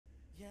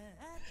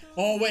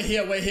Oh, we're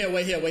here, we're here,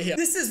 we're here, we're here.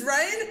 This is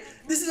Rain?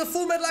 This is a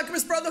Fullmetal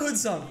Alchemist Brotherhood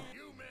song.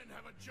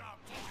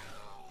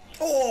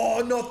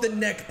 Oh, not the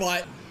neck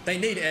bite. They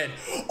need Ed.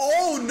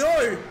 Oh,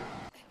 no.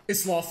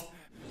 It's Sloth.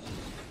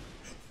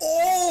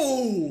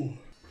 Oh.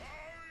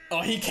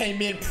 Oh, he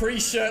came in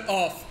pre-shirt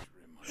off.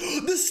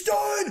 The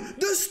stone!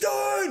 The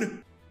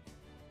stone!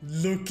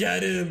 Look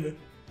at him.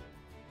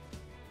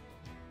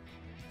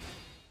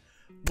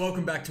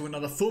 Welcome back to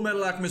another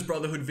Fullmetal Alchemist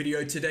Brotherhood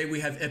video. Today we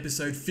have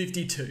episode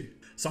 52.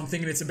 So I'm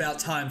thinking it's about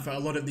time for a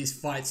lot of these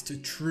fights to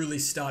truly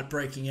start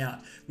breaking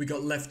out. We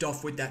got left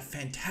off with that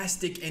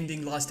fantastic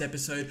ending last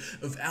episode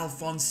of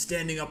Alphonse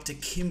standing up to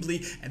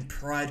Kimblee and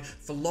Pride,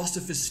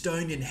 Philosopher's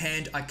Stone in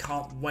hand. I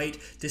can't wait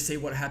to see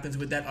what happens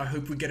with that. I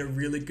hope we get a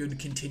really good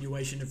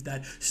continuation of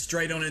that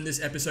straight on in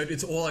this episode.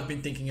 It's all I've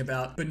been thinking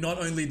about. But not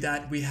only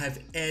that, we have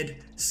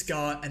Ed,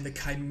 Scar, and the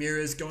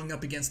Chimeras going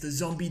up against the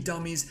zombie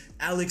dummies,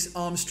 Alex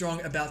Armstrong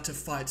about to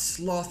fight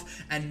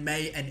Sloth, and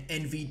May and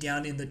Envy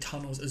down in the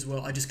tunnels as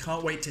well. I just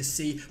can't wait to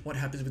see what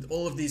happens with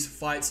all of these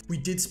fights. We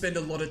did spend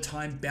a lot of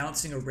time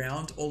bouncing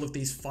around all of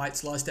these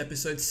fights last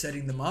episode,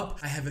 setting them up.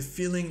 I have a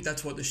feeling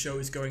that's what the show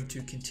is going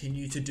to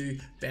continue to do,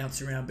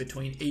 bounce around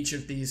between each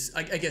of these,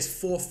 I guess,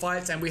 4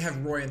 fights, and we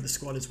have Roy in the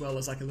squad as well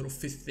as like a little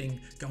 5th thing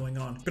going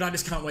on. But I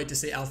just can't wait to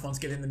see Alphonse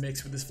get in the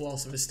mix with this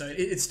Philosopher's Stone.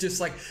 It's just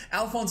like,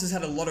 Alphonse has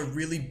had a lot of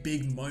really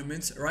big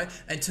moments, right?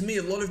 And to me,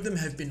 a lot of them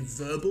have been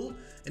verbal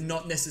and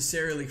not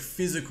necessarily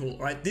physical,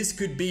 right? This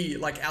could be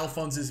like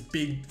Alphonse's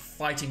big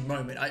fighting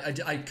moment.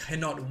 I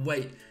cannot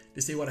wait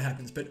to see what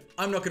happens, but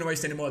I'm not going to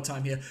waste any more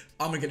time here.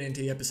 I'm going to get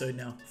into the episode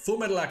now.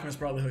 Fullmetal Alchemist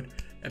Brotherhood,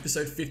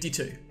 episode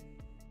 52.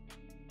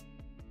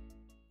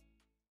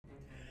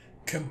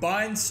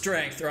 Combined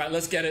strength. All right,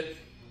 let's get it.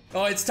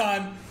 Oh, it's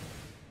time.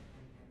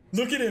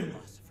 Look at him.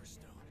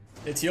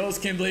 It's yours,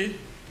 Kimblee.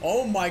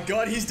 Oh my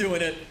God, he's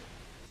doing it.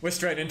 We're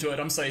straight into it.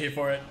 I'm so here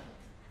for it.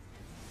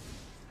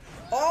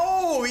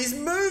 Oh, he's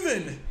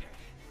moving.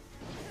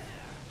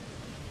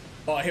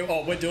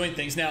 Oh, we're doing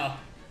things now.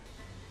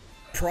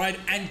 Pride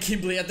and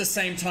Kimblee at the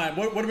same time.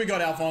 What do we got,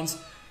 Alphonse?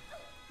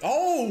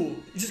 Oh,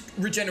 he just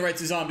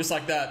regenerates his arm just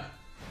like that.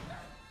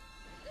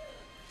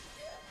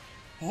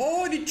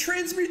 Oh, and he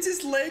transmutes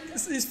his leg,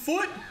 his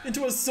foot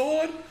into a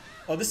sword.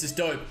 Oh, this is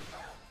dope.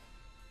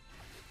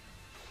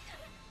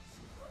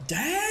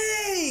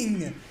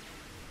 Dang!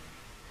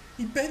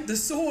 He bent the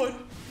sword.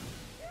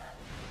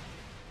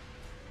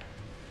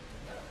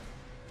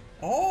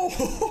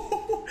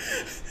 Oh,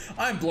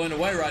 I'm blown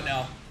away right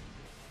now.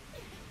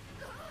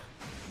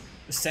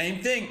 The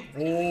same thing.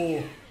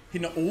 Oh,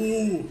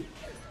 oh.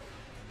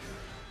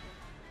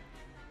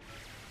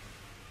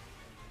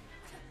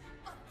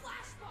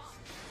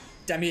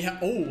 Damn, he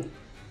oh.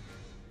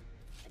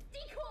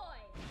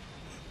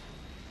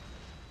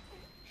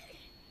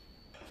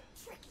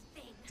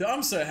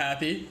 I'm so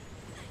happy.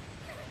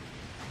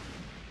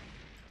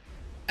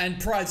 And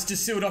Pride's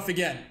just sealed off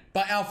again.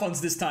 By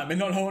Alphonse this time, and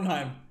not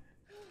Hohenheim.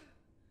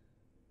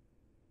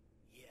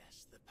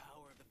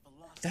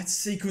 That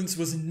sequence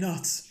was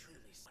nuts.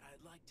 What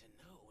I'd like to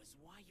know is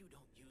why you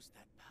don't use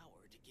that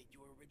power to get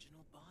your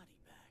original body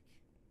back.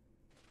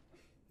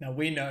 Now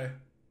we know.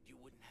 You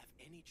wouldn't have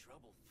any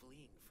trouble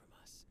fleeing from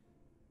us.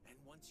 And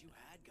once you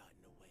had gotten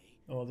away,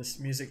 oh, this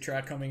music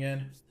track coming in.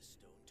 use the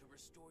stone to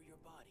restore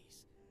your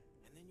bodies,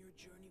 and then your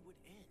journey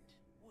would end,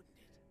 wouldn't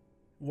it?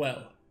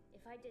 Well,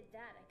 if I did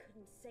that, I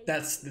couldn't save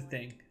that's the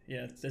thing.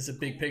 Yeah, there's a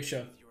big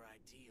picture. With your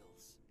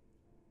ideals.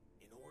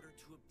 In order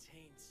to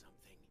obtain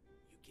something,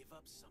 you give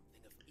up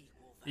something of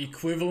equal value.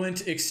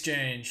 Equivalent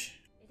exchange.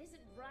 It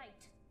isn't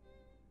right.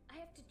 I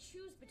have to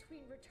choose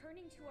between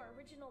returning to our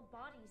original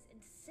bodies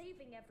and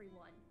saving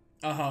everyone.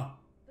 Uh-huh.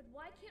 But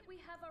why can't we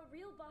have our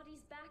real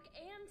bodies back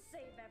and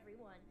save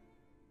everyone?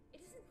 It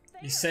isn't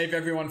fair. You save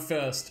everyone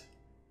first,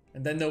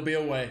 and then there'll be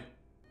a way.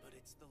 But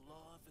it's the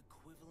law of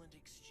equivalent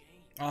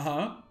exchange.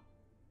 Uh-huh.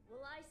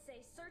 Well, I say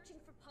searching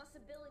for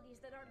possibilities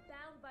that aren't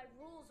bound by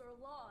rules or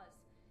laws.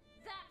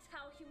 That's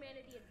how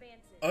humanity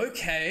advances.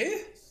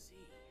 Okay. See,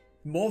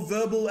 More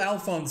verbal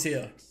Alphonse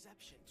here.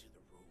 exception to the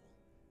rule.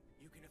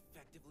 You can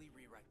effectively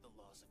rewrite the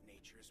laws of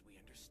nature as we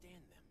understand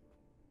them.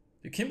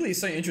 Dude, Kimblee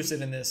is so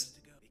interested in this.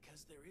 To go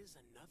because there is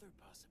another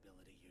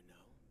possibility, you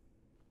know.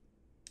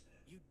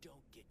 You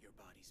don't get your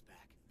bodies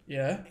back.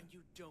 Yeah. And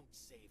you don't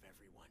save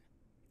everyone.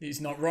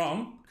 He's not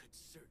wrong. Could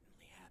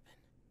certainly happen.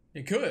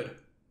 It could.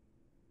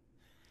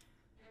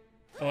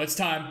 Oh, it's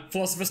time.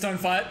 Philosopher's Stone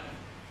fight.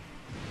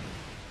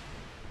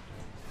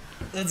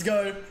 Let's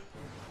go.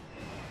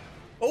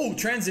 Oh,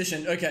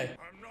 transition. Okay.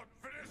 I'm not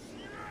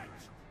finished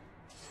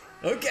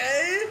yet.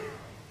 Okay.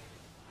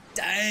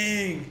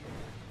 Dang.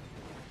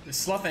 The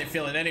Sloth ain't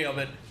feeling any of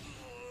it.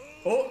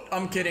 Oh,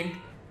 I'm kidding.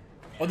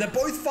 Oh, they're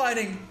both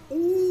fighting.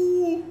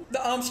 Ooh,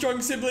 the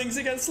Armstrong siblings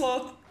against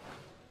Sloth.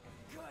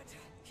 Good.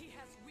 He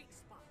has weak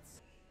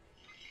spots.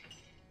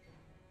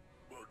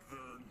 But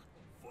then,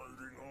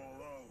 fighting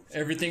all out.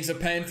 Everything's a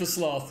pain for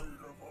Sloth. Of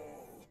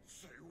all.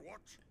 Say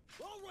what?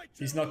 All right,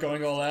 He's not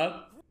going all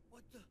out.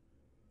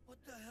 What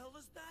the hell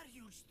is that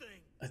huge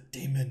thing? A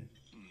demon.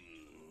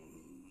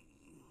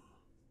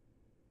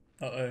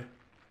 Uh-oh.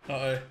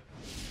 Uh-oh.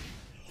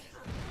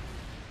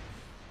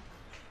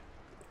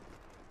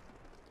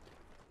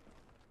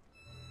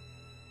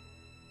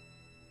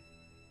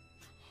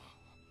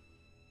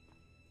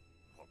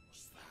 What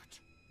was that?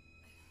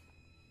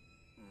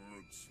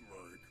 Looks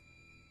like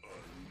I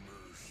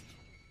missed.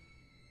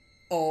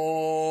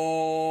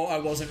 Oh, I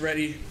wasn't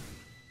ready.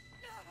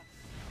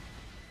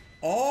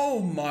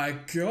 Oh my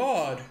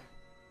god.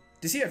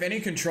 Does he have any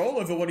control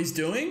over what he's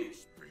doing?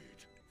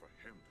 Speed. For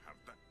him to have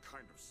that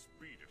kind of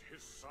speed at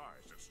his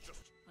size, it's just...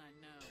 I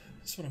know.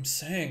 That's what I'm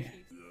saying.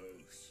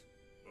 Yes,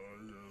 I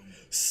am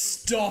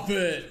Stop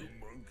it! the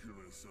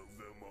monculus of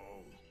them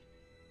all.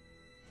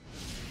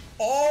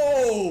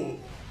 Oh!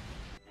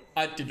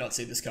 I did not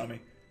see this coming.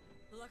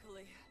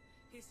 Luckily,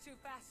 he's too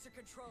fast to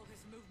control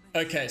his movement.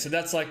 Okay, so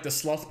that's like the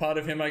sloth part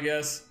of him, I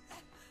guess.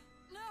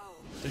 No!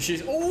 So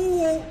she's... Oh! I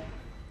hit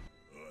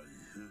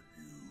you.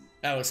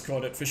 Alex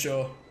caught it for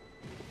sure.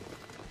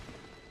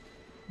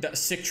 That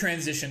sick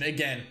transition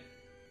again.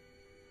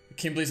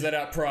 Kimblee's let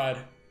out pride. I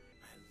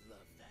love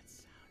that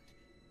sound.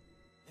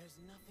 There's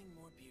nothing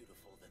more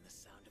beautiful than the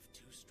sound of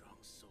two strong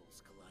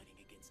souls colliding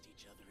against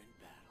each other in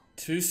battle.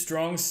 Two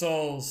strong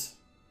souls.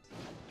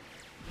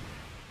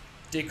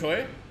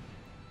 Decoy.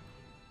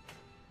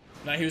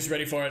 No, he was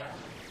ready for it.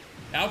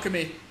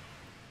 Alchemy.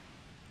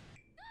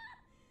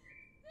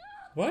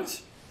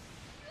 What?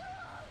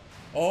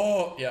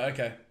 Oh, yeah,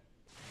 okay.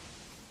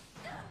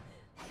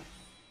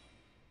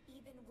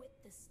 Even with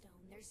the stone,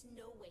 there's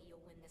no way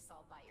you'll win this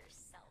all by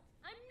yourself.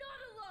 I'm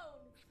not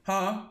alone!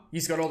 Huh?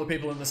 He's got all the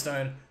people in the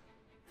stone.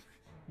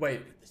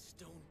 Wait. Where'd the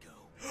stone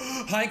go?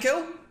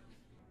 Heinkel?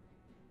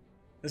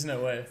 There's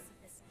no way. So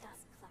this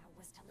dust cloud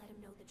was to let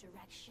him know the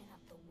direction of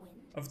the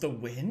wind? Of the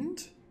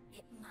wind?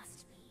 It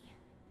must be.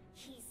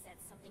 He said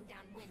something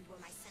downwind where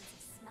my sense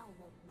of smell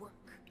won't work.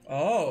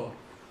 Oh.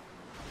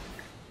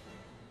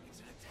 It's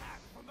an attack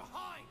from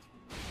behind!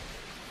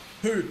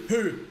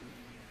 Who?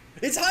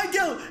 It's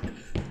Heinkel!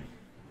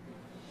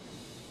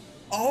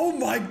 Oh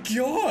my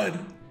god!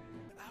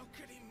 How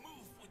could he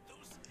move with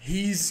those...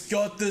 He's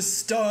got the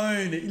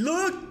stone.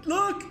 Look,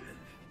 look.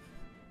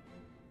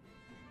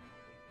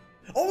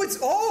 Oh, it's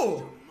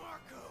Marco!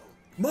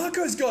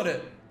 Marco's got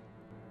it.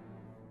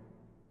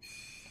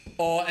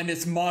 Oh, and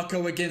it's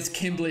Marco against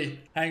Kimblee.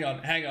 Hang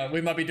on.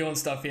 We might be doing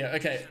stuff here.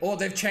 Okay. Oh,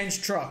 they've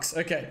changed trucks.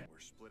 Okay. We're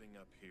splitting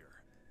up here.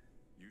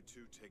 You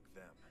two take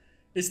them.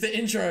 It's the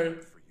intro.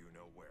 For you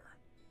know where.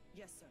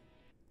 Yes, sir.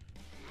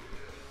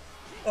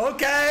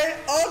 Okay.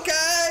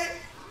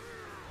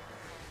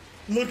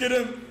 Look at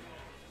him.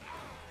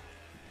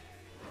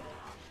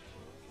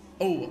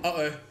 Oh,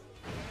 uh-oh.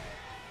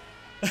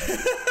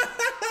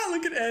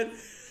 Look at Ed.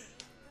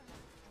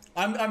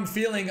 I'm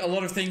feeling a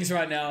lot of things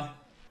right now.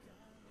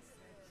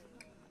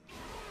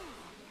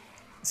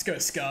 Let's go,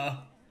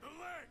 Scar. The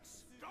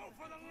legs! Go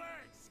for the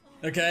legs!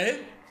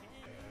 Okay.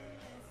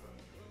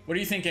 What are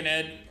you thinking,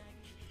 Ed?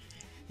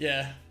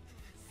 Yeah,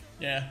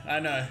 I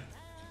know.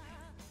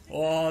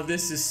 Oh,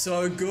 this is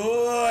so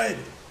good.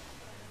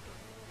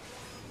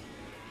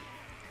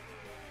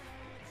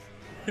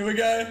 Here we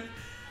go.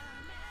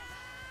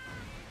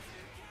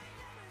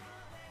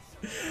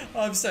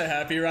 I'm so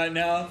happy right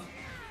now.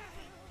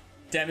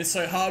 Damn, it's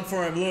so hard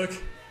for him, look.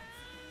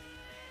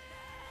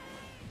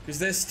 Because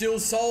they're still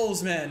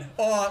souls, man.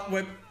 Oh,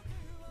 we're...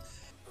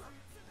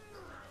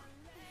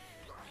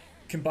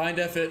 Combined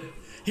effort.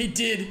 He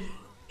did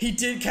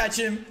catch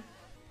him.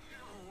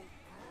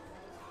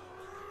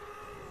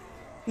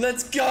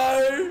 Let's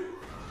go.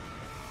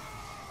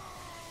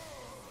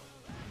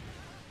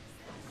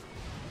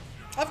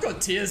 I've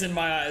got tears in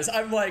my eyes.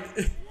 I'm like...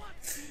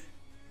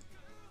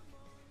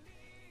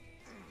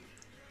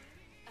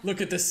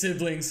 Look at the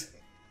siblings.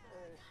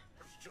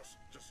 Just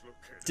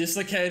located.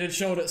 Dislocated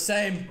shoulder.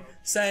 Same.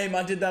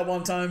 I did that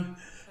one time.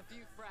 A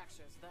few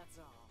fractures, that's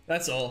all.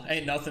 That's all.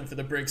 Ain't nothing for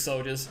the Brig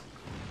soldiers.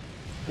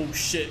 Oh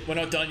shit, we're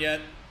not done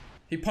yet.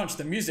 He punched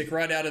the music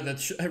right out of the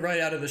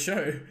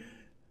show.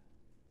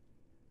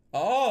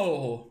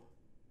 Oh.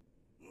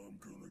 I'm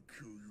gonna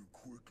kill you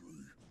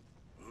quickly.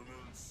 And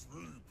then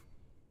sleep.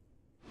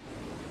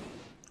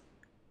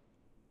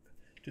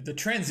 Dude, the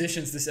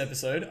transitions this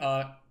episode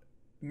are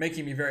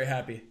making me very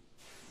happy.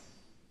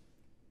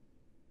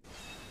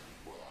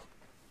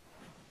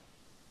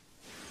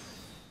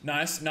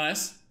 Nice.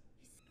 It's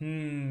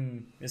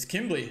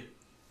Kimblee.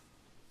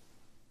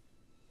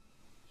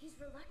 He's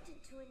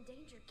reluctant to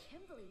endanger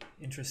Kimblee,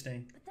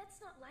 Interesting. but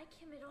that's not like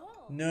him at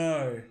all.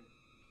 No.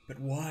 But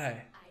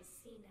why? I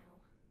see now.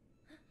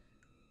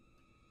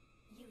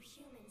 You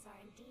humans are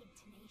indeed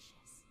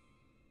tenacious.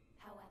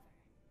 However,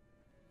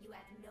 you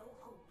have no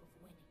hope of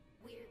winning.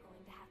 We're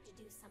going to have to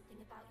do something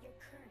about your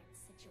current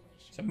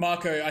situation. So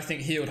Marco, I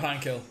think, healed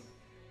Heinkel.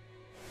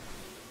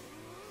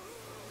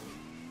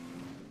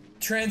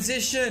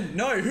 Transition!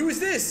 No, who is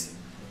this?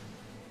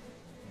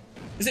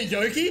 Is it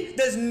Yoki?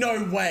 There's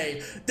no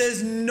way.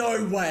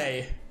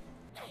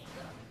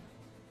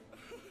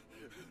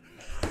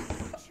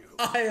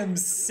 I am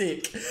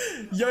sick.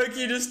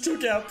 Yoki just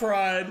took out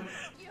Pride.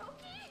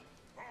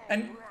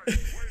 And Way to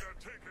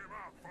take him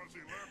out, Fuzzy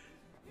Lip.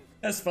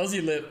 That's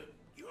fuzzy lip.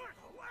 You're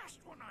the last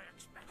one I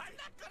expect. I'm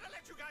not gonna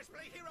let you guys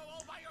play hero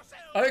all by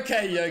yourselves.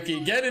 Okay,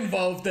 Yoki, get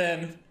involved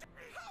then.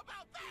 How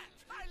about that?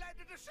 I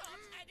landed a shot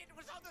and it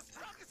was on the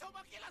strongest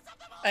homunculus of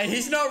them all. Hey,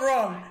 he's not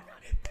wrong.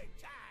 Got it big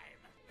time.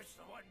 It's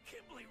the one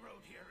Kimblee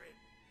rode here in.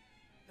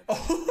 The Oh.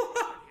 here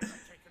I'm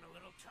taking a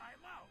little time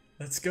out.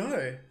 Let's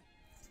go.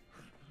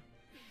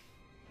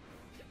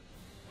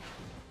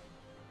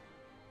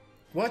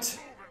 What?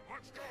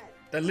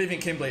 They're leaving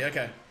Kimblee,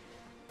 okay.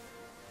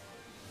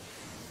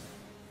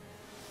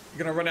 You're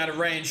gonna run out of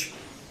range.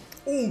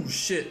 Oh,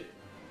 shit.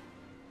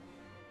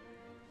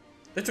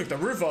 They took the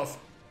roof off.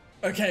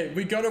 Okay,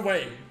 we got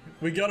away.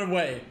 We got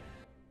away.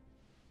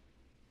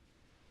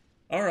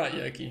 Alright,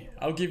 Yoki.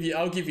 I'll give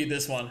you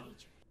this one.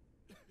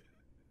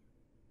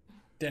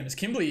 Damn, is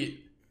Kimblee...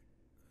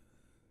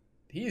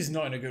 He is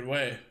not in a good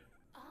way.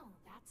 Oh,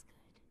 that's good.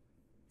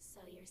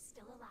 So you're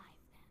still alive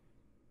then.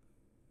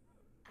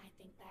 I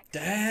think that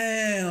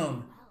Damn!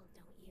 well,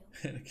 don't you?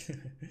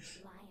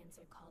 Lions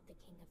are called the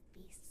king of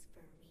beasts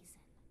for a reason.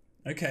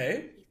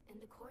 Okay.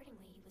 And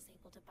accordingly, he was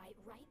able to bite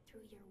right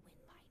through your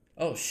windpipe.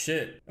 Oh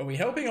shit. Are we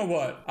helping or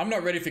what? I'm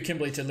not ready for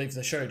Kimblee to leave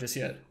the show just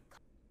yet.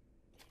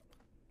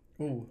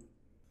 Ooh.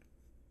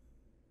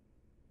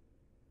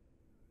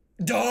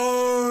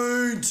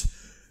 Don't!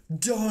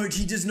 Don't!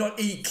 He does not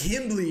eat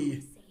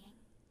Kimblee! Saying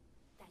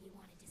that you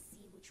wanted to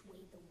see which way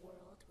the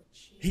world would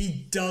choose.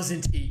 He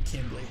doesn't eat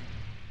Kimblee.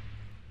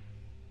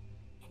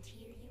 And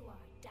here you are,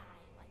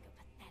 dying like a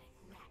pathetic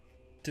wreck.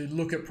 Dude,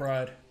 look at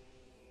Pride.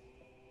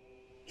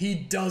 He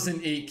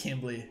doesn't eat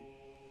Kimblee.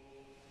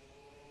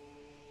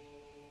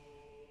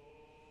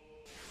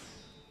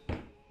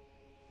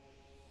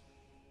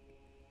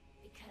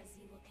 Because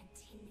you will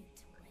continue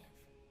to live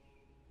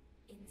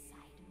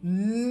inside me.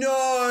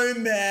 No,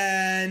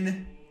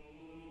 man!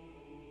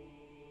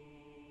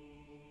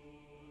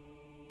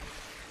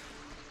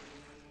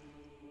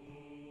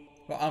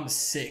 Well, I'm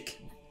sick.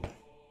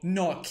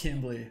 Not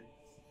Kimblee.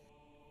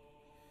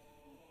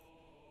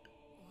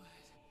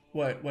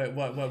 What?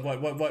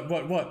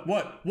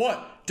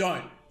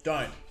 Don't.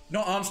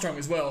 Not Armstrong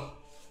as well.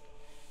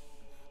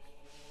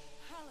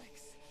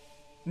 Alex.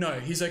 No,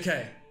 he's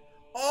okay.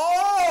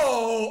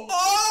 Oh!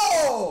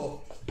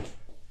 Oh!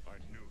 I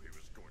knew he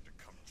was going to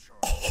come charging.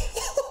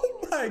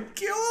 Oh my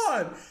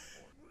god!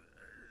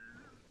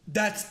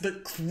 That's the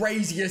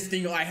craziest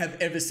thing I have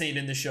ever seen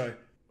in the show.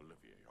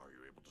 Olivier, are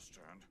you able to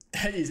stand?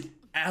 That is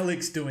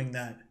Alex doing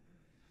that.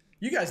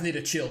 You guys need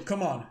to chill.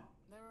 Come on.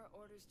 There are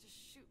orders to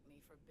shoot me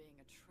for being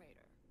a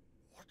traitor.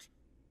 What?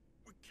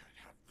 We can't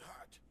have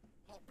that.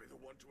 I'll be the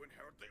one to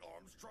inherit the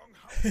Armstrong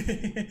house.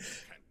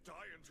 Can't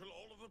die until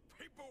all of the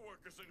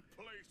paperwork is in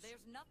place.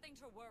 There's nothing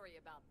to worry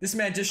about. This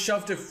man just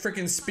shoved a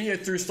freaking spear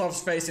through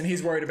Sloth's face and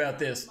he's worried about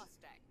this.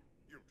 Mustang.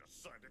 You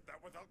decided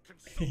that without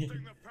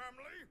consulting the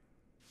family?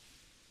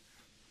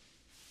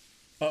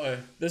 Uh-oh.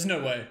 There's no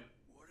way.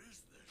 What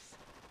is this?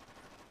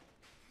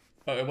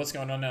 Uh-oh, what's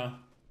going on now?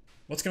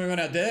 What's going on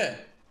out there?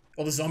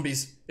 Oh, the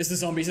zombies. It's the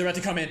zombies. They're about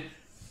to come in.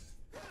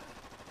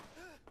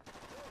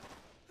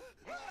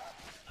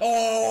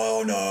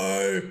 Oh,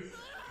 no!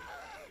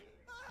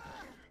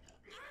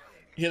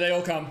 Here they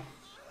all come.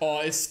 Oh,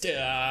 it's...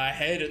 I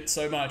hate it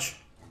so much.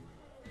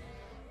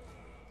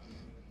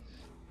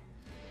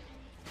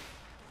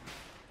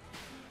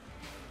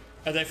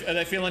 Are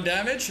they feeling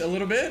damage? A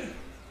little bit?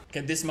 Okay,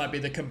 this might be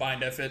the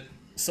combined effort.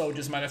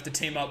 Soldiers might have to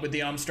team up with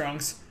the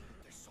Armstrongs.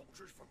 They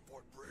soldiers from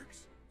Fort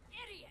Briggs?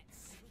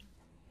 Idiots!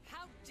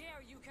 How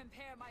dare you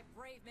compare my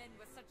brave men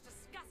with such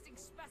disgusting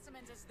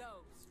specimens as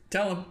those?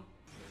 Tell him.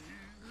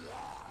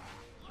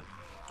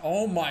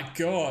 Oh my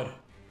god.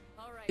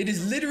 All right. It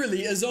is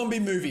literally a zombie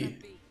movie.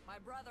 My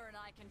brother and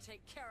I can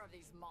take care of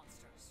these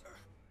monsters.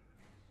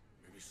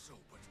 Maybe so,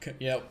 but Okay,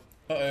 yep.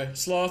 Uh-oh.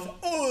 Sloth.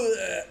 Oh,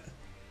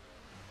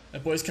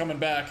 that boy's coming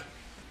back.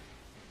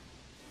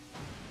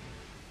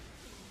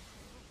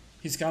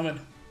 He's coming.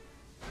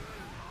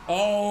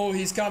 Oh,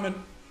 he's coming.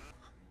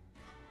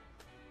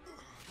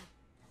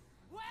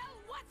 Well,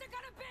 what's it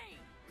gonna be?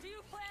 Do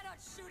you plan on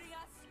shooting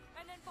us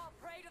and then fall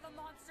prey to the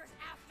monsters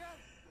after?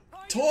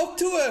 Or Talk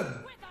to him.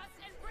 with us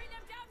and bring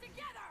them down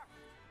together?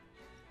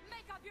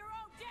 Make up your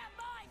own damn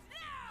minds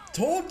now!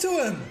 Talk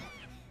to him.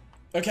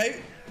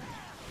 Okay.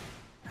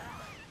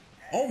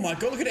 Oh my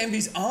god, look at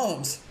Envy's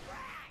arms.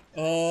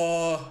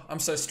 Oh, I'm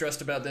so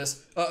stressed about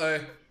this. Uh-oh.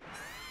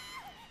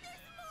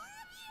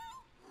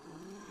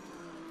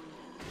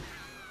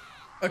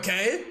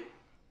 Okay.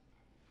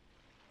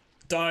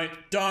 Don't.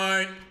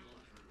 Okay,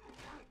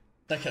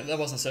 that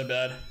wasn't so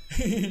bad.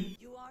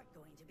 You aren't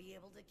going to be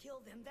able to kill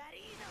them that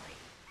easily.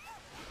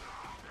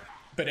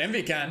 But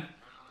Envy can.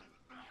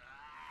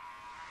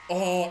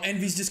 Oh,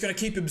 Envy's just gonna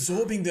keep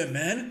absorbing them,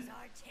 man. These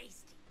are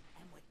tasty,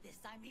 and with this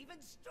I'm even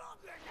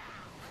stronger now.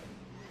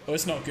 Oh,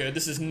 it's not good.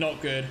 This is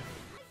not good. I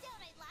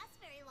doubt I'd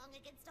last very long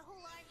against a whole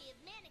army of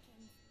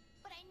mannequins,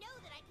 but I know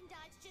that I can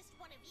dodge just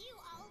one of you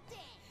all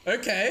day.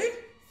 Okay.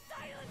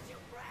 Silence, you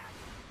brat!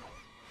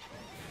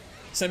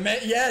 So,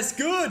 yes,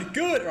 good.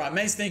 Right,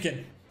 May's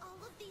thinking. All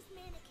of these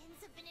mannequins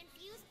have been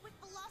infused with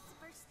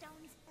philosopher's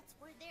stones. That's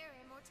where their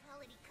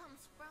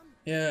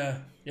Yeah.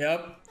 Yep.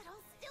 But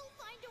I'll still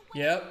find a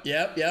way. Yep.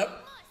 Must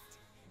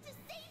to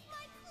save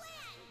my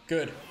clan.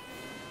 Good.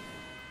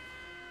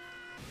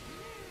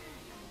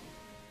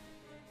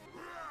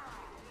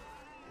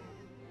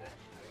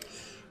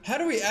 How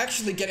do we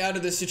actually get out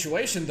of this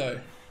situation, though?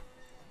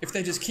 If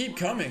they just keep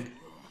coming.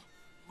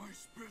 My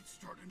spit's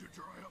starting to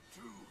dry up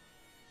too.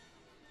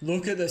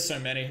 Look at there's so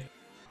many. Damn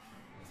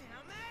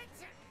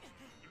it!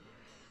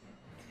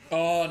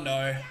 Oh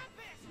no.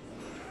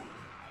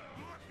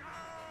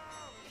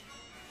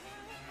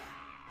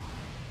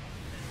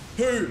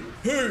 Who?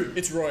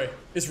 It's Roy.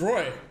 It's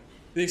Roy.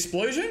 The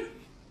explosion?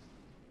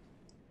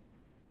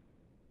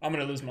 I'm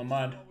gonna lose my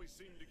mind. Always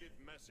seem to get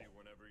messy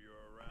whenever you're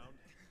around.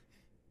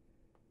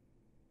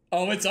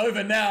 Oh, it's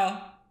over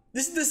now.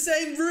 This is the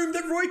same room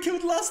that Roy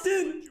killed Lust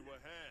in. You a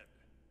hand.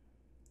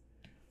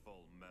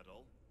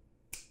 Fullmetal.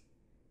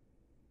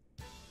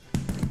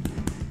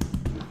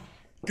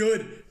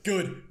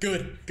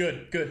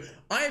 Good.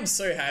 I am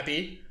so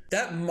happy.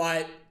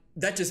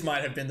 That just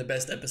might have been the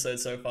best episode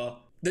so far.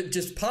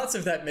 Just parts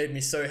of that made me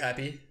so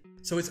happy.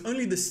 So it's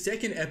only the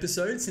second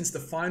episode since the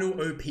final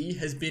OP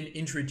has been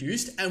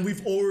introduced, and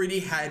we've already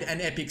had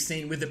an epic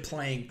scene with it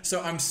playing.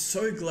 So I'm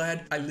so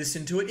glad I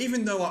listened to it,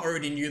 even though I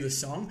already knew the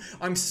song.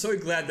 I'm so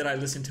glad that I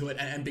listened to it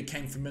and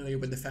became familiar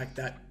with the fact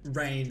that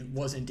Rain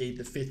was indeed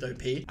the 5th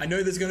OP. I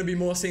know there's going to be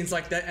more scenes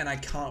like that, and I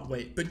can't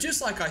wait. But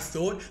just like I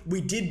thought,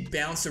 we did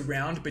bounce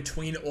around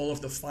between all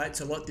of the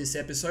fights a lot this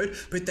episode,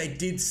 but they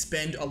did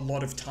spend a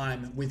lot of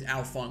time with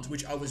Alphonse,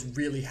 which I was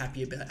really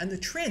happy about. And the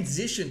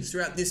transitions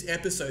throughout this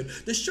episode,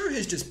 the show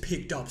has just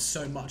picked up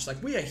so much.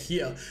 Like, we are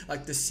here,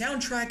 like the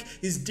soundtrack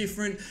is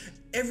different,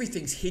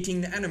 everything's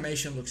hitting, the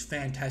animation looks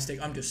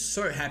fantastic. I'm just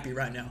so happy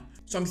right now.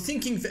 So I'm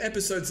thinking for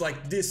episodes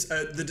like this,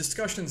 the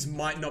discussions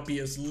might not be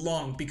as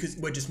long because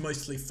we're just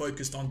mostly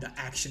focused on the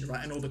action,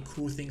 right? And all the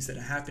cool things that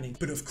are happening.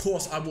 But of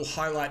course, I will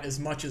highlight as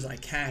much as I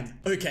can.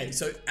 Okay,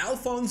 so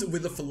Alphonse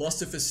with the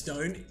Philosopher's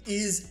Stone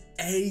is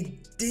a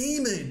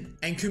demon.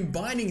 And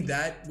combining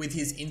that with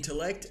his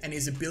intellect and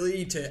his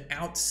ability to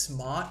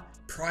outsmart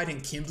Pride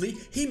and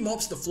Kimblee, he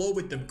mops the floor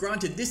with them.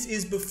 Granted, this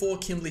is before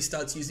Kimblee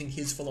starts using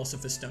his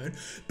Philosopher's Stone,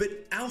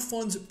 but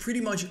Alphonse pretty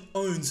much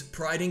owns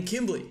Pride and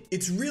Kimblee.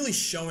 It's really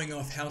showing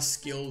off how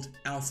skilled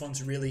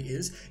Alphonse really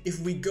is. If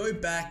we go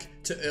back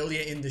to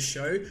earlier in the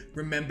show,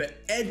 remember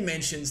Ed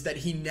mentions that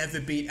he never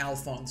beat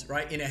Alphonse,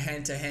 right? In a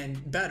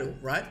hand-to-hand battle,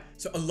 right?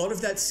 So a lot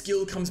of that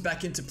skill comes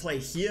back into play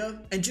here,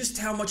 and just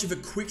how much of a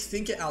quick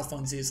thinker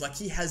Alphonse is. Like,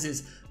 he has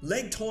his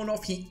leg torn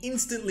off, he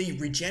instantly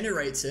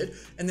regenerates it,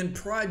 and then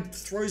Pride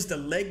throws the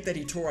leg that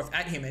he tore off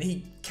at him, and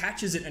he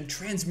catches it and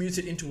transmutes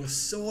it into a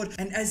sword.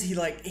 And as he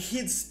like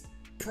hits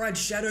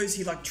Pride's shadows,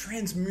 he like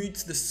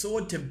transmutes the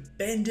sword to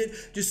bend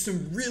it. Just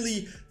some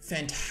really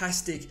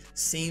fantastic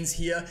scenes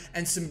here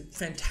and some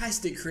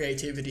fantastic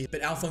creativity.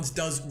 But Alphonse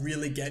does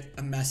really get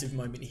a massive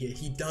moment here.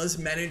 He does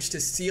manage to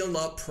seal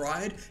up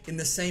Pride in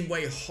the same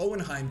way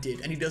Hohenheim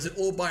did, and he does it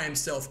all by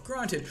himself,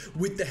 granted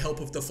with the help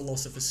of the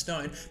Philosopher's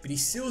Stone, but he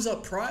seals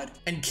up Pride,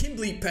 and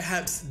Kimblee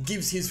perhaps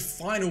gives his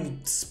final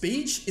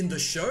speech in the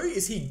show.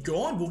 Is he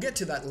gone? We'll get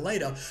to that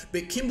later,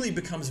 but Kimblee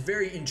becomes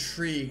very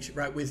intrigued,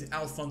 right, with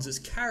Alphonse's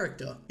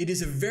character. It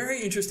is a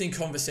very interesting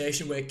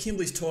conversation where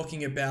Kimblee's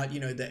talking about,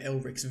 you know, the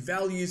Elric's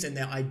values and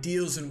their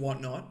ideals and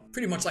whatnot.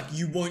 Pretty much like,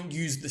 you won't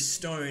use the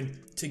stone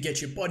to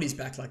get your bodies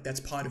back, like that's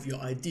part of your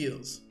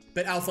ideals.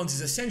 But Alphonse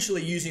is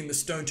essentially using the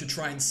stone to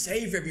try and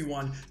save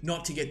everyone,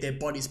 not to get their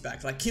bodies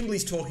back. Like,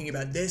 Kimblee's talking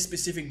about their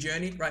specific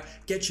journey, right?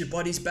 Get your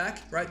bodies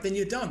back, right? Then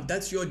you're done.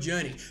 That's your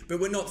journey. But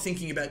we're not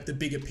thinking about the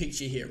bigger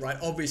picture here, right?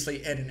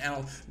 Obviously, Ed and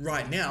Al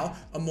right now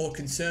are more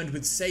concerned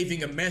with saving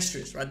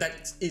Amestris, right?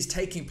 That is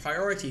taking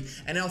priority.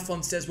 And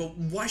Alphonse says, well,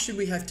 why should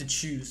we have to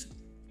choose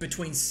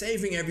between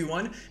saving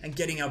everyone and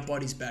getting our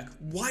bodies back?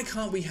 Why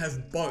can't we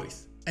have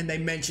both? And they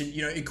mention,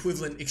 you know,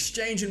 equivalent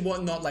exchange and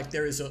whatnot, like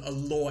there is a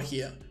law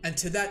here. And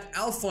to that,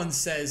 Alphonse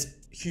says,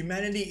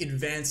 humanity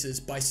advances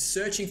by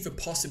searching for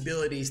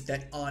possibilities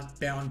that aren't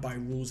bound by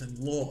rules and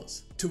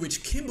laws. To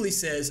which Kimblee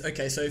says,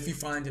 okay, so if you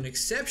find an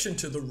exception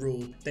to the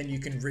rule, then you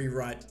can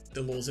rewrite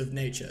the laws of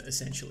nature,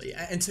 essentially.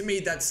 And to me,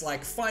 that's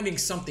like finding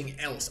something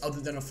else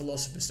other than a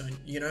Philosopher's Stone.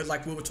 You know,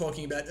 like we were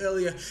talking about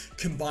earlier,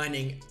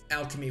 combining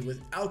alchemy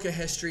with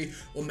alchemy,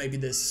 or maybe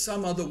there's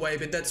some other way,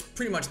 but that's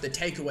pretty much the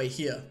takeaway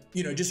here.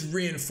 You know, just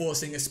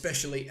reinforcing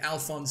especially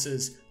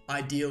Alphonse's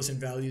ideals and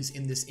values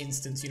in this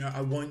instance. You know,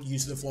 I won't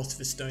use the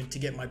Philosopher's Stone to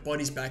get my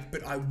bodies back,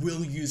 but I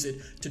will use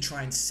it to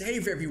try and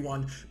save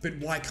everyone. But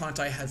why can't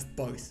I have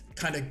both?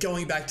 Kind of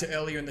going back to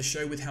earlier in the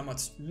show with how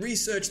much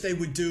research they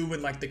would do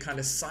and like the kind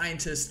of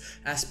scientist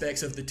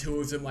aspects of the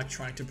two of them, like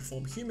trying to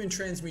perform human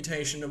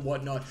transmutation and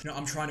whatnot. You know,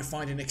 I'm trying to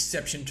find an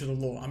exception to the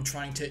law. I'm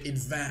trying to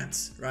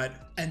advance, right?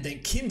 And then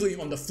Kimblee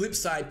on the flip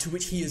side, to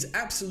which he is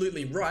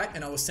absolutely right,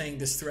 and I was saying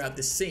this throughout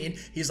this scene,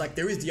 he's like,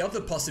 there is the other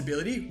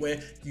possibility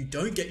where you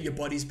don't get your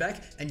bodies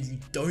back and you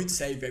don't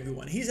save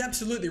everyone. He's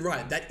absolutely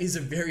right. That is a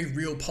very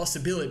real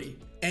possibility.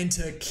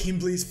 enter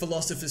Kimblee's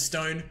Philosopher's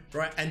Stone,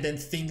 right? And then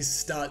things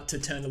start to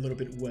turn a little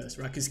bit worse,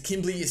 right? Because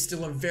Kimblee is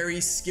still a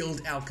very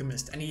skilled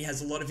alchemist and he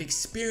has a lot of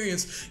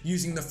experience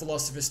using the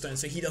Philosopher's Stone.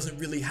 So he doesn't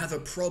really have a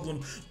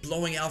problem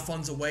blowing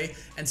Alphonse away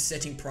and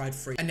setting Pride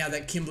free. And now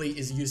that Kimblee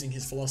is using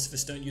his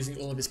Philosopher's Stone, using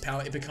all of his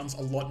power, it becomes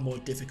a lot more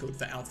difficult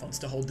for Alphonse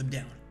to hold them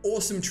down.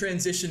 Awesome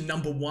transition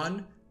number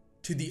 1.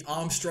 To the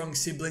Armstrong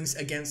siblings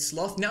against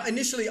Sloth. Now,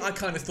 initially, I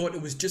kind of thought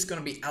it was just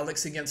going to be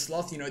Alex against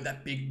Sloth, you know,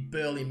 that big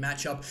burly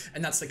matchup,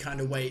 and that's the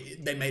kind of way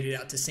they made it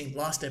out to seem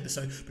last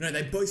episode. But no,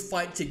 they both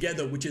fight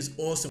together, which is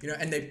awesome, you know,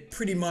 and they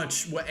pretty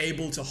much were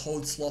able to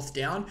hold Sloth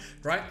down,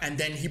 right? And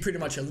then he pretty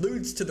much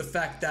alludes to the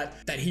fact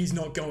that he's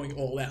not going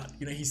all out.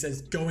 You know, he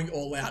says going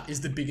all out is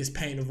the biggest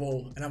pain of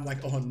all. And I'm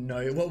like, oh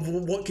no,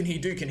 what can he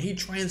do? Can he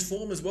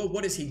transform as well?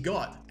 What has he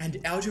got?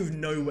 And out of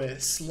nowhere,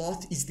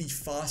 Sloth is the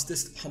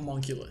fastest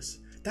homunculus.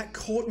 That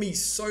caught me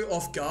so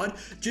off guard,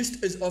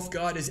 just as off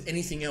guard as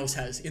anything else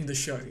has in the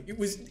show. It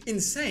was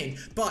insane,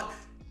 but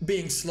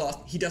being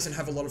Sloth, he doesn't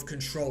have a lot of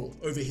control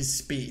over his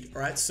speed,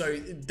 right? So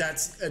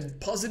that's a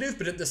positive,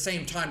 but at the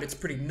same time, it's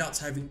pretty nuts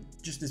having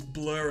just this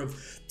blur of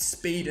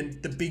speed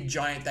and the big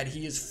giant that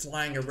he is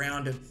flying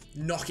around and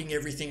knocking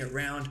everything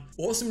around.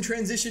 Awesome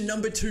transition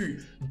number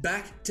 2,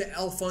 back to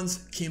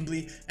Alphonse,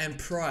 Kimblee, and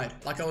Pride.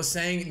 Like I was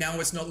saying,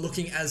 now it's not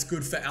looking as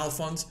good for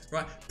Alphonse,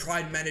 right?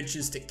 Pride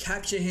manages to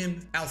capture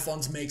him.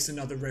 Alphonse makes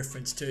another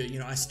reference to, you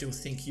know, I still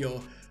think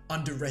you're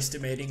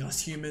underestimating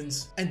us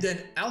humans. And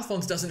then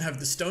Alphonse doesn't have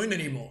the stone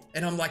anymore.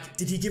 And I'm like,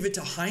 did he give it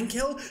to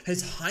Heinkel?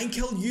 Has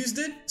Heinkel used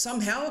it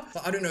somehow?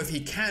 I don't know if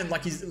he can,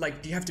 like he's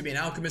like, do you have to be an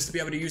alchemist to be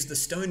able to use the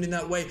stone in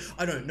that way?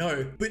 I don't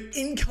know. But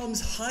in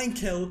comes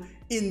Heinkel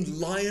in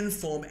lion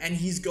form and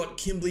he's got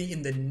Kimblee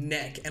in the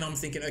neck. And I'm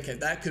thinking, okay,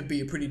 that could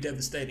be a pretty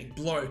devastating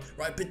blow,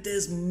 right? But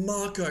there's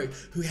Marco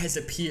who has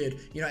appeared,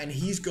 you know, and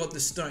he's got the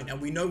stone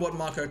and we know what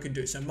Marco can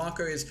do. So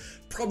Marco is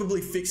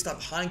probably fixed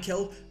up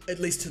Heinkel, at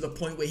least to the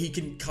point where he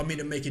can come in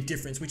and make a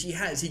difference, which he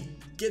has. He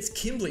gets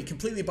Kimblee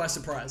completely by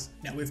surprise.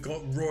 Now we've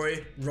got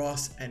Roy,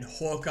 Ross, and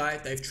Hawkeye.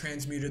 They've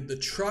transmuted the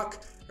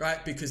truck,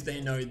 right? Because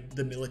they know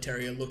the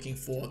military are looking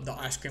for the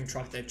ice cream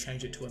truck. They've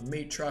changed it to a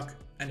meat truck.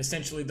 And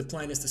essentially the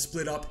plan is to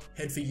split up,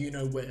 head for you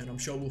know where, and I'm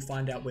sure we'll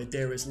find out where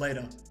there is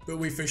later. But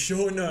we for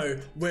sure know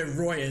where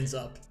Roy ends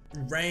up.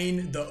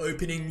 Rain, the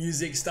opening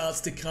music starts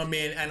to come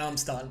in and I'm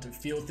starting to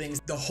feel things.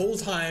 The whole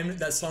time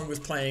that song was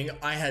playing,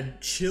 I had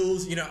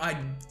chills, you know, I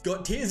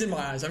got tears in my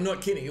eyes. I'm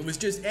not kidding. It was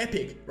just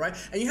epic, right?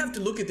 And you have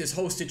to look at this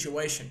whole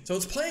situation. So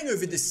it's playing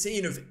over this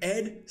scene of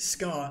Ed,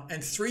 Scar,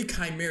 and 3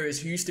 chimeras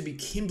who used to be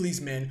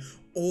Kimblee's men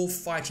all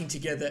fighting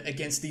together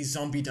against these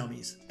zombie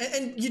dummies.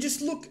 And you just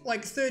look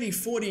like 30,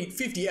 40,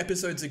 50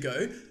 episodes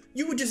ago,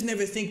 you would just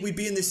never think we'd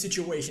be in this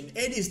situation.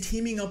 Ed is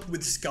teaming up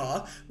with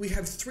Scar. We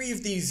have 3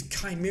 of these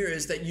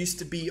chimeras that used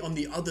to be on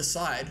the other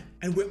side,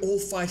 and we're all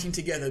fighting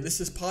together.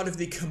 This is part of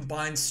the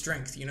combined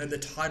strength, you know, the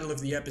title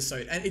of the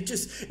episode. And it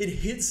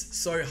hits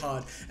so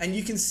hard. And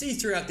you can see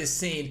throughout this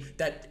scene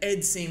that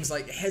Ed seems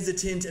like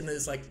hesitant and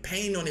there's like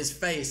pain on his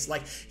face.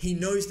 Like he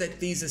knows that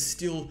these are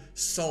still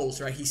souls,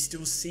 right? He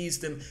still sees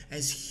them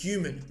as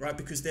human, right?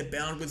 Because they're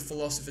bound with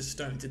Philosopher's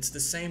Stones. It's the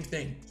same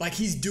thing. Like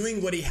he's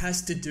doing what he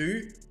has to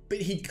do, but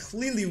he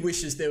clearly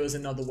wishes there was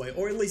another way,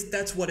 or at least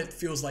that's what it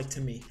feels like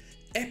to me.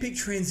 Epic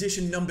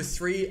transition number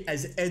 3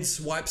 as Ed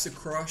swipes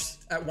across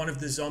at one of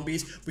the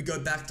zombies. We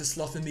go back to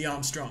Sloth and the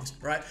Armstrongs,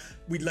 right?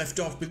 We left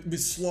off with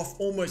Sloth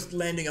almost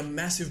landing a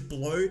massive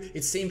blow.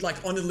 It seemed like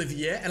on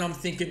Olivier, and I'm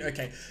thinking,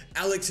 okay,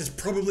 Alex has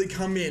probably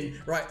come in,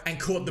 right, and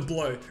caught the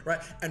blow, right?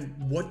 And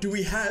what do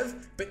we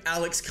have but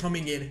Alex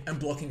coming in and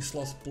blocking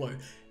Sloth's blow?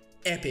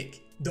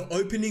 Epic. The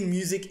opening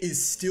music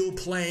is still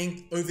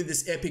playing over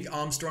this epic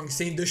Armstrong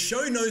scene. The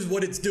show knows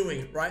what it's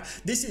doing, right?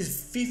 This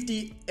is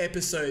 50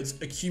 episodes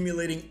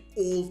accumulating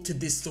all to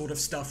this sort of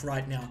stuff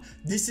right now.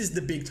 This is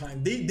the big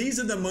time.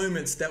 These are the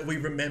moments that we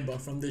remember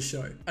from this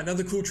show.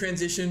 Another cool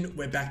transition,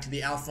 we're back to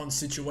the Alphonse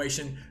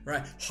situation,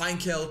 right?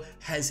 Heinkel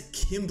has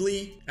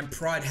Kimblee and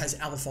Pride has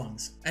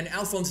Alphonse. And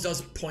Alphonse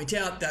does point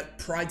out that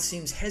Pride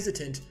seems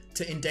hesitant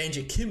to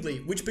endanger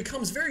Kimblee, which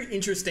becomes very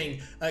interesting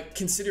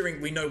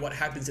considering we know what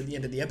happens at the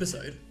end of the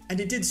episode. And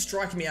it did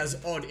strike me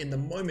as odd in the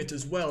moment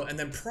as well. And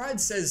then Pride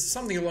says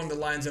something along the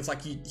lines of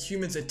like,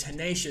 humans are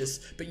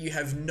tenacious, but you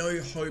have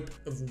no hope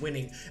of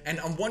winning. And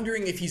I'm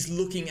wondering if he's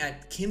looking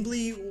at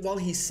Kimblee while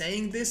he's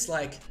saying this,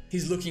 like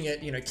he's looking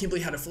at, you know,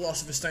 Kimblee had a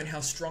Philosopher's Stone, how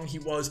strong he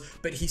was,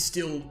 but he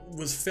still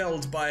was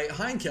felled by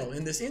Heinkel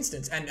in this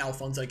instance, and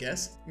Alphonse, I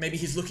guess. Maybe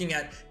he's looking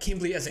at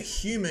Kimblee as a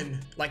human,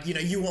 like, you know,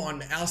 you were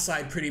on our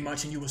side pretty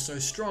much and you were so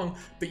strong,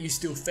 but you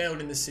still failed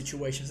in this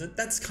situation. So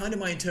that's kind of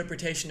my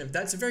interpretation of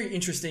that's a very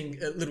interesting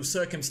little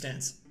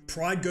circumstance.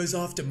 Pride goes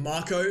after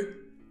Marco,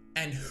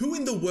 and who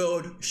in the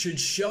world should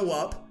show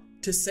up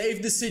to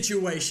save the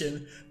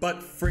situation but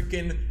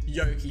freaking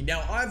Yoki?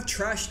 Now, I've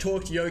trash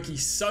talked Yoki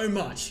so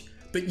much,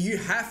 But you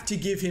have to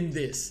give him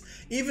this.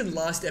 Even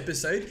last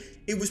episode,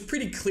 it was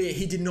pretty clear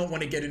he did not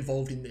want to get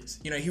involved in this.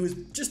 You know, he was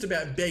just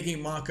about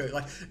begging Marco,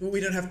 like, we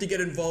don't have to get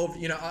involved.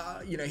 You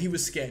know, he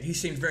was scared. He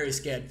seemed very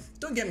scared.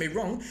 Don't get me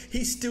wrong,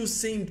 he still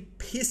seemed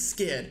piss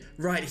scared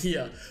right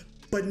here.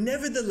 But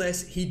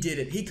nevertheless, he did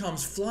it. He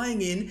comes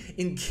flying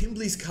in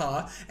Kimblee's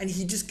car, and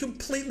he just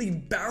completely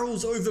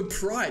barrels over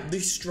Pride, the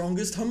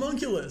strongest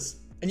homunculus.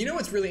 And you know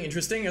what's really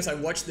interesting as I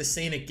watch the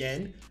scene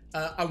again?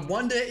 I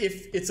wonder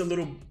if it's a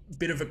little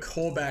bit of a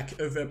callback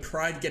of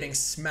Pride getting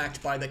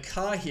smacked by the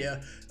car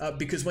here,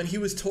 because when he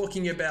was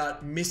talking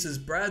about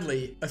Mrs.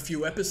 Bradley a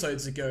few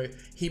episodes ago,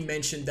 he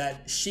mentioned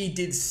that she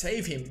did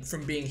save him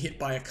from being hit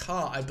by a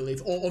car, I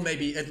believe, or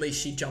maybe at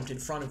least she jumped in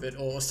front of it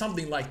or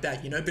something like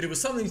that, you know, but it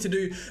was something to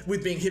do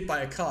with being hit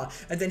by a car,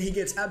 and then he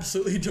gets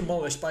absolutely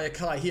demolished by a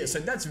car here, so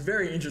that's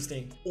very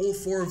interesting. All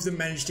four of them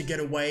managed to get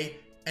away,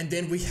 and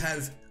then we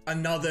have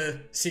another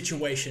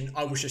situation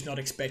I was just not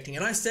expecting.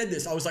 And I said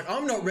this, I was like,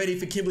 I'm not ready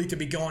for Kimblee to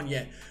be gone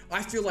yet.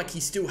 I feel like he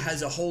still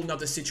has a whole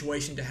nother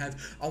situation to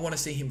have. I want to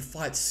see him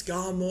fight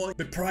Scar more,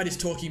 but Pride is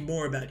talking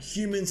more about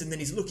humans, and then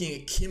he's looking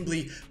at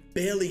Kimblee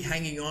barely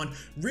hanging on.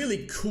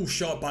 Really cool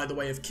shot, by the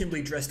way, of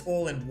Kimblee dressed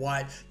all in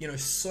white, you know,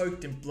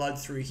 soaked in blood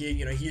through here.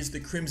 You know, here's the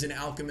Crimson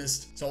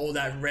Alchemist, so all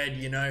that red,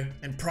 you know.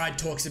 And Pride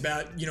talks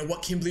about, you know,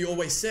 what Kimblee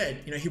always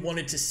said. You know, he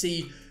wanted to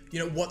see, you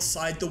know, what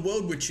side the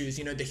world would choose,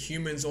 you know, the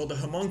humans or the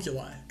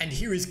homunculi. And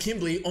here is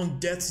Kimblee on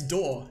death's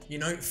door, you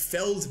know,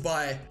 felled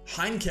by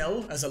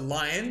Heinkel as a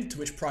lion, to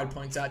which Pride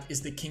points out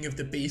is the king of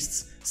the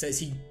beasts, says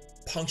he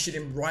punctured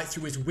him right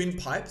through his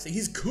windpipe, so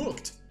he's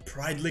cooked.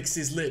 Pride licks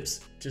his lips,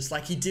 just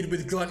like he did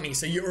with Gluttony,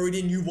 so you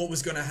already knew what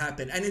was gonna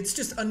happen. And it's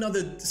just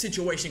another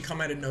situation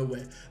come out of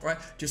nowhere, right?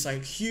 Just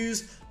like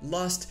Hughes,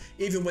 Lust,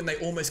 even when they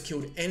almost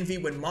killed Envy,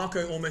 when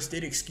Marco almost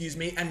did, excuse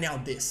me, and now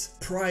this.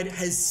 Pride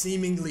has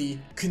seemingly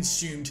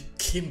consumed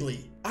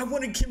Kimblee. I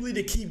wanted Kimblee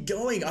to keep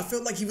going. I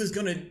felt like he was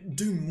gonna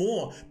do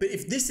more, but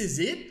if this is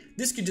it,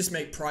 this could just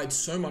make Pride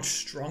so much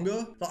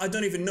stronger. Like, I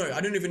don't even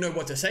know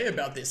what to say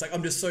about this. Like,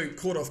 I'm just so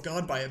caught off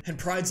guard by it. And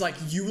Pride's like,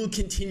 you will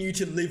continue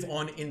to live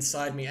on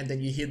inside me, and then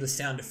you hear the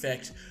sound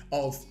effect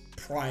of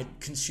Pride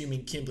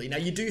consuming Kimblee. Now,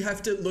 you do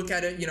have to look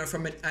at it, you know,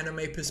 from an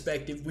anime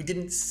perspective. We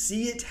didn't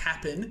see it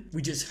happen,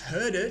 we just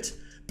heard it,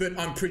 but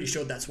I'm pretty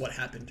sure that's what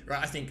happened,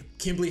 right? I think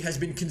Kimblee has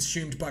been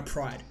consumed by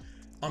Pride.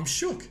 I'm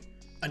shook.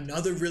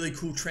 Another really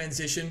cool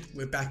transition,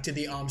 we're back to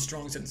the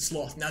Armstrongs and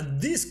Sloth. Now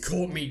this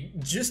caught me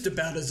just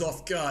about as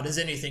off guard as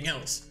anything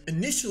else.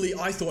 Initially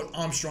I thought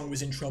Armstrong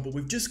was in trouble.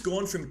 We've just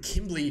gone from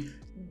Kimblee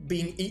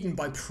being eaten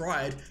by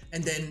Pride,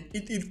 and then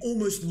it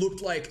almost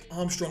looked like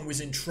Armstrong was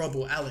in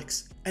trouble,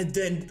 Alex. And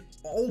then,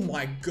 oh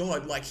my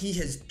god, like he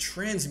has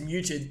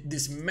transmuted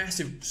this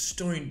massive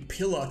stone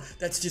pillar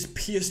that's just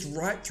pierced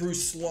right through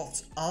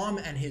Sloth's arm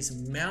and his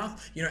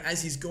mouth, you know,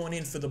 as he's gone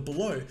in for the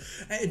blow.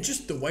 And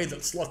just the way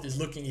that Sloth is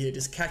looking here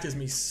just catches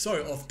me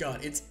so off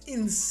guard. It's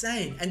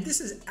insane. And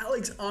this is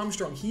Alex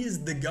Armstrong. He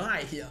is the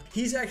guy here.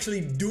 He's actually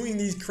doing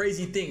these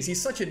crazy things.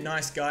 He's such a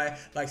nice guy,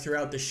 like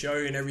throughout the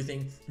show and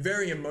everything.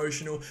 Very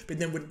emotional. But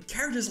then when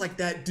characters like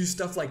that do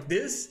stuff like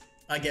this,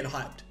 I get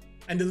hyped.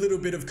 And a little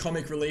bit of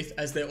comic relief,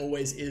 as there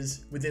always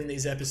is within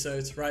these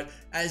episodes, right?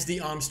 As the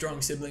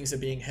Armstrong siblings are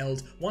being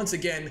held, once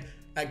again,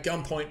 at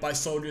gunpoint by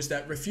soldiers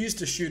that refuse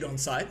to shoot on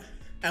sight.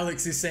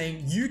 Alex is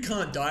saying, you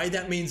can't die,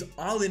 that means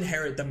I'll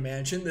inherit the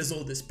mansion, there's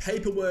all this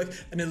paperwork,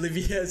 and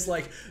Olivier's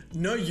like,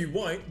 no you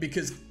won't,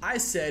 because I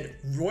said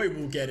Roy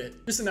will get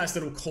it. Just a nice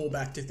little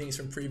callback to things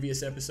from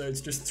previous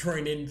episodes, just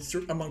thrown in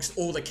amongst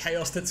all the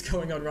chaos that's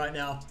going on right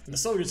now. And the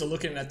soldiers are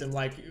looking at them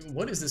like,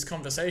 what is this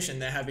conversation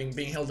they're having,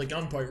 being held at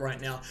gunpoint right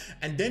now?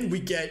 And then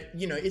we get,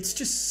 you know, it's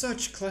just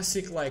such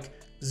classic, like,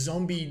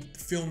 zombie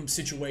film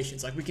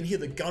situations. Like we can hear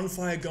the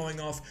gunfire going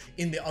off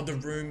in the other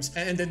rooms,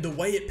 and then the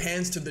way it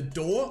pans to the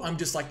door, I'm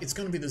just like, it's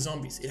gonna be the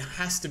zombies. It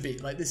has to be.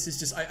 Like this is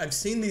just, I've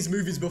seen these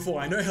movies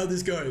before, I know how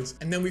this goes.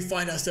 And then we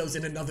find ourselves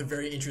in another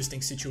very interesting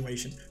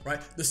situation,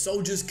 right? The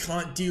soldiers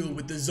can't deal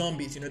with the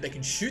zombies, you know, they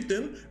can shoot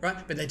them, right?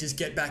 But they just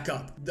get back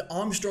up. The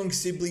Armstrong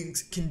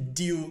siblings can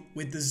deal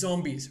with the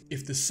zombies.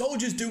 If the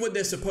soldiers do what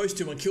they're supposed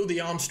to and kill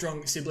the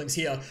Armstrong siblings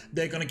here,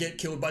 they're gonna get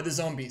killed by the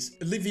zombies.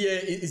 Olivier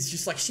is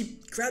just like, she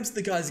grabs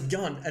the guy's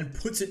gun and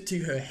puts it to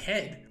her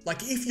head.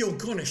 Like, if you're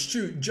gonna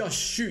shoot, just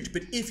shoot,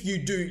 but if you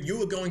do,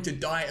 you are going to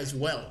die as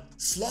well.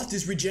 Sloth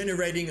is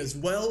regenerating as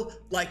well.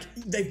 Like,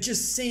 they've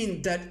just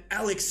seen that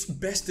Alex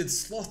bested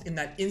Sloth in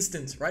that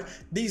instance, right?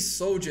 These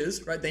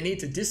soldiers, right, they need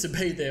to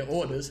disobey their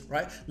orders,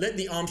 right? Let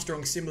the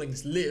Armstrong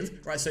siblings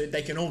live, right, so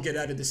they can all get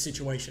out of this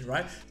situation,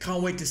 right?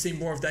 Can't wait to see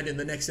more of that in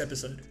the next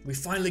episode. We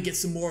finally get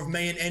some more of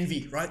May and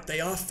Envy, right? They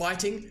are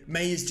fighting.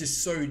 May is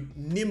just so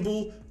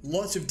nimble,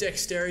 lots of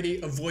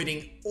dexterity,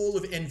 avoiding all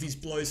of Envy's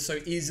blows so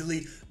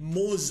easily.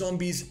 More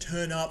zombies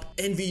turn up.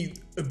 Envy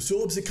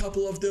absorbs a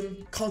couple of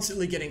them,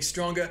 constantly getting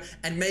stronger,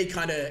 and May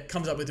kind of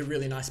comes up with a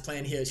really nice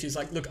plan here. She's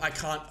like, look, I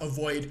can't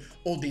avoid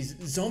all these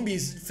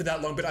zombies for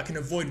that long, but I can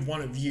avoid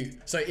one of you.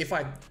 So if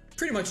I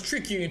pretty much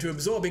trick you into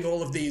absorbing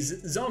all of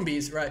these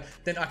zombies, right,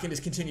 then I can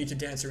just continue to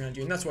dance around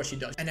you. And that's what she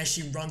does. And as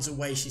she runs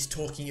away, she's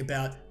talking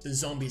about the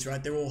zombies,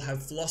 right? They all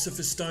have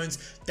Philosopher's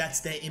Stones. That's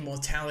their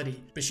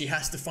immortality. But she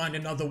has to find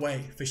another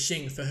way for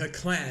Xing, for her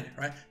clan,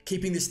 right?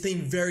 Keeping this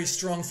theme very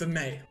strong for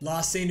Mei.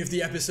 Last scene of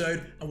the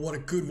episode, and what a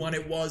good one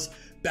it was.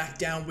 Back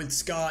down with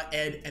Scar,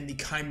 Ed, and the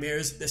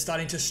Chimeras. They're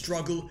starting to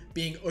struggle,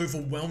 being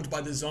overwhelmed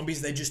by the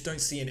zombies. They just don't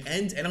see an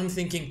end. And I'm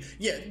thinking,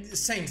 yeah,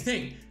 same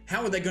thing.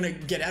 How are they going to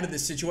get out of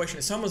this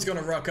situation? Someone's going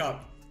to rock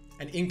up.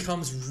 And in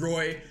comes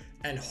Roy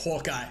and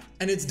Hawkeye.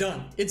 And it's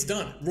done. It's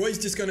done. Roy's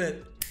just going to...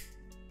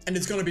 and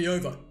it's gonna be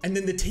over. And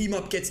then the team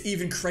up gets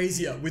even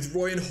crazier with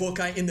Roy and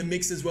Hawkeye in the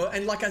mix as well.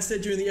 And like I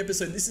said during the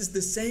episode, this is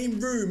the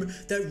same room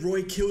that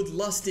Roy killed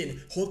Lust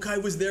in. Hawkeye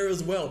was there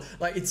as well.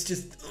 Like, it's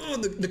just, oh,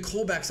 the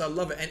callbacks, I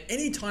love it. And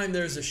anytime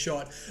there's a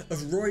shot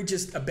of Roy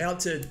just about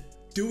to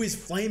do his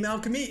flame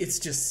alchemy, it's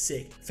just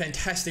sick.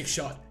 Fantastic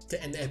shot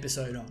to end the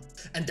episode on.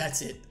 And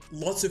that's it.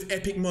 Lots of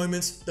epic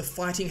moments. The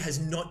fighting has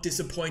not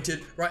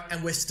disappointed, right?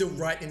 And we're still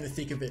right in the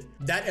thick of it.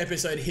 That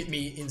episode hit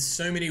me in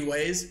so many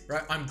ways,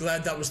 right? I'm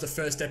glad that was the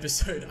first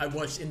episode I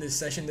watched in this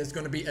session. There's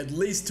going to be at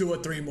least 2 or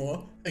 3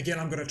 more. Again,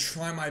 I'm going to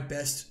try my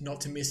best not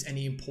to miss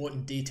any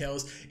important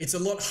details. It's a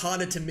lot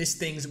harder to miss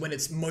things when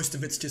most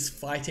of it's just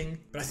fighting,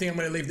 but I think I'm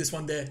going to leave this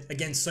one there.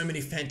 Again, so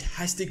many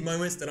fantastic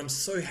moments that I'm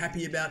so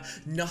happy about.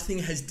 Nothing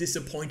has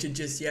disappointed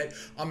just yet.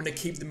 I'm going to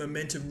keep the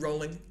momentum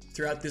rolling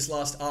throughout this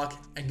last arc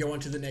and go on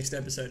to the next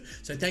episode.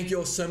 So thank you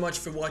all so much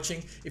for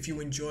watching. If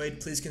you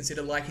enjoyed, please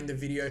consider liking the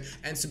video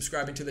and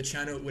subscribing to the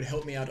channel. It would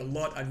help me out a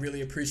lot. I'd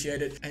really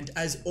appreciate it. And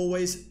as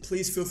always,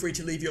 please feel free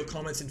to leave your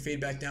comments and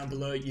feedback down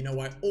below. You know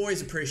I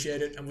always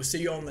appreciate it, and we'll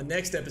see you all in the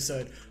next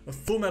episode of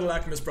Fullmetal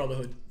Alchemist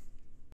Brotherhood.